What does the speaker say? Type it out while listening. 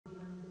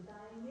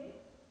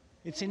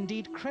It's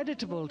indeed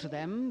creditable to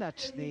them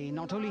that they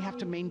not only have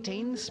to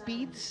maintain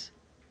speeds,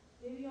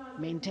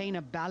 maintain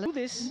a balance, do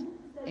this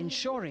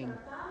ensuring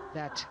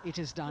that it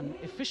is done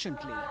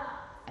efficiently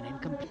and in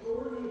complete.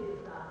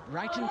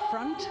 Right in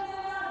front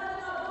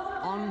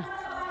on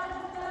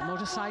a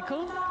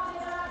motorcycle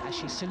as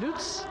she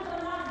salutes.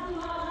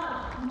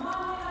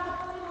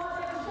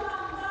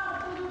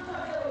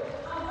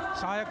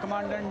 सहायक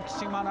commandant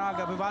सीमानाग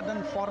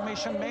अभिवादन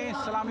formation में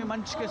सलामी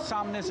मंच के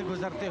सामने से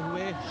गुजरते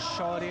हुए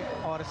शौर्य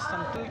और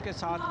संतुल के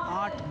साथ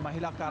 8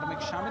 महिला कार्मिक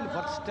शामिल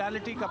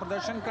वर्सटैलिटी का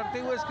प्रदर्शन करते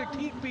हुए इसके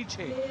ठीक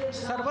पीछे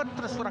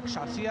सर्वत्र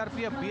सुरक्षा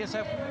सीआरपीएफ,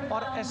 बीएसएफ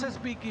और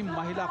एसएसबी की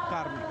महिला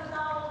कार्मिक।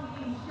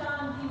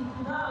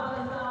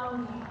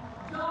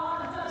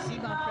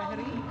 सीमा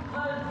प्रहरी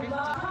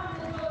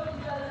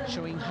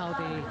showing how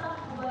they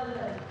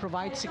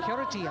provide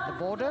security at the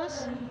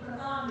borders.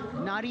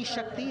 Nari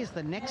Shakti is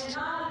the next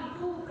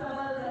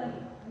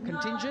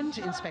contingent,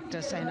 Inspector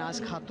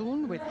Sahnaz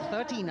Khatun with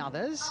 13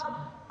 others.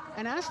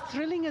 And as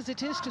thrilling as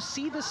it is to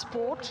see the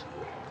sport,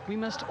 we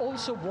must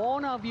also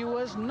warn our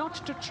viewers not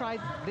to try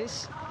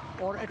this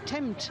or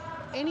attempt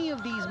any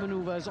of these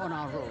maneuvers on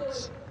our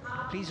roads.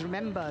 Please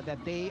remember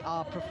that they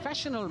are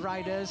professional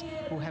riders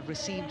who have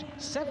received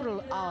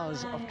several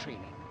hours of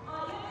training.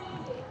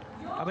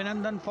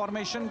 अभिनंदन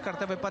formation,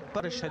 कर्तव्य पथ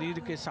पर शरीर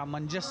के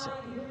सामंजस्य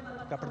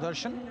का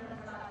प्रदर्शन।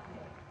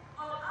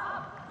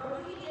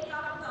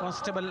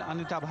 Constable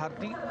Anita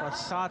Bharti और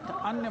 7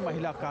 अन्य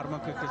महिला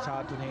कार्मिकों के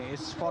साथ उन्हें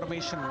इस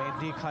फॉर्मेशन में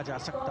देखा जा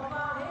सकता है।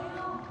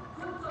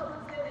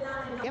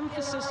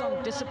 Emphasis on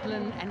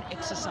discipline and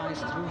exercise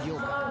through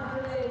yoga.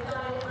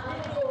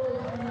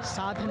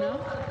 Sadhana,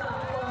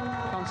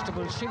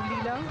 Constable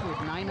Shivleela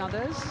with 9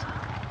 others,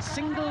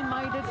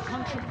 single-minded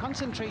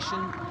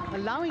concentration,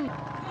 allowing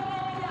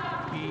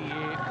कि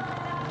ये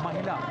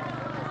महिला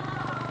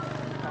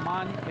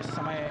कमान इस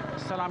समय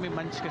सलामी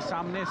मंच के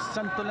सामने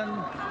संतुलन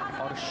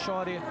और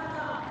शौर्य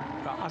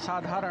का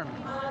असाधारण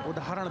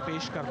उदाहरण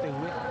पेश करते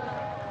हुए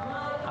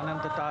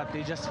अनंतता,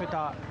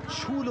 तेजस्विता,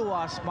 छू लो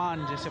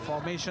आसमान जैसे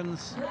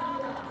फॉर्मेशंस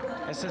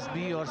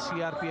एसएसबी और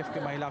सीआरपीएफ के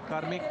महिला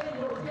कार्मिक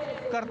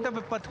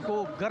कर्तव्य पथ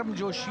को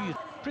गर्मजोशी,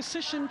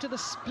 precision to the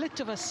split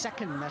of a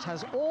second that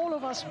has all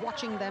of us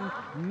watching them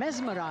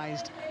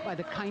mesmerized by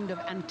the kind of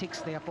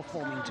antics they are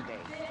performing today.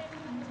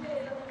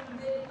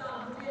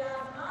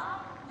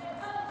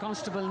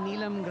 Constable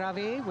Neelam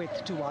Grave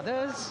with 2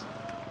 others,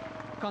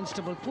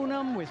 Constable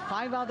Poonam with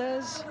 5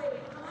 others,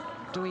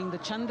 doing the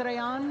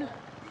Chandrayaan.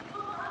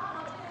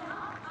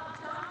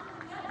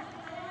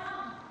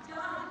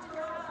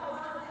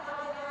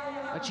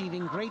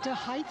 Achieving greater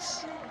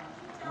heights,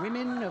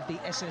 women of the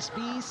SSB,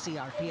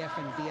 CRPF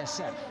and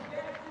BSF.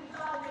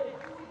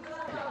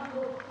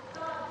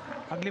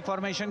 अगली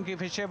formation की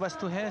विषय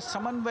वस्तु है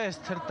समन्वय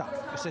स्थिरता।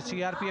 इसे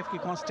CRPF की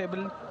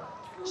constable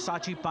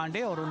साची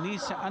पांडे और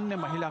 19 अन्य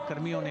महिला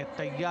कर्मियों ने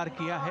तैयार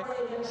किया है।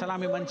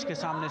 सलामी मंच के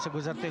सामने से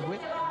गुजरते हुए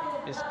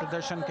इस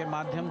प्रदर्शन के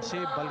माध्यम से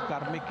बल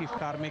कार्मिक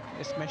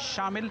इसमें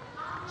शामिल,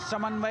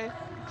 समन्वय,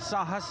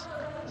 साहस,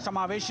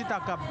 समावेशिता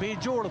का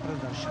बेजोड़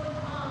प्रदर्शन।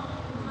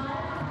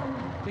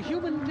 The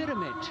human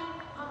pyramid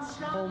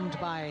formed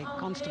by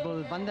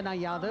Constable Vandana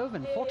Yadav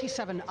and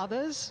 47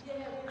 others,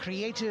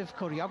 creative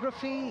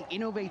choreography,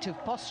 innovative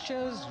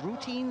postures,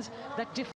 routines that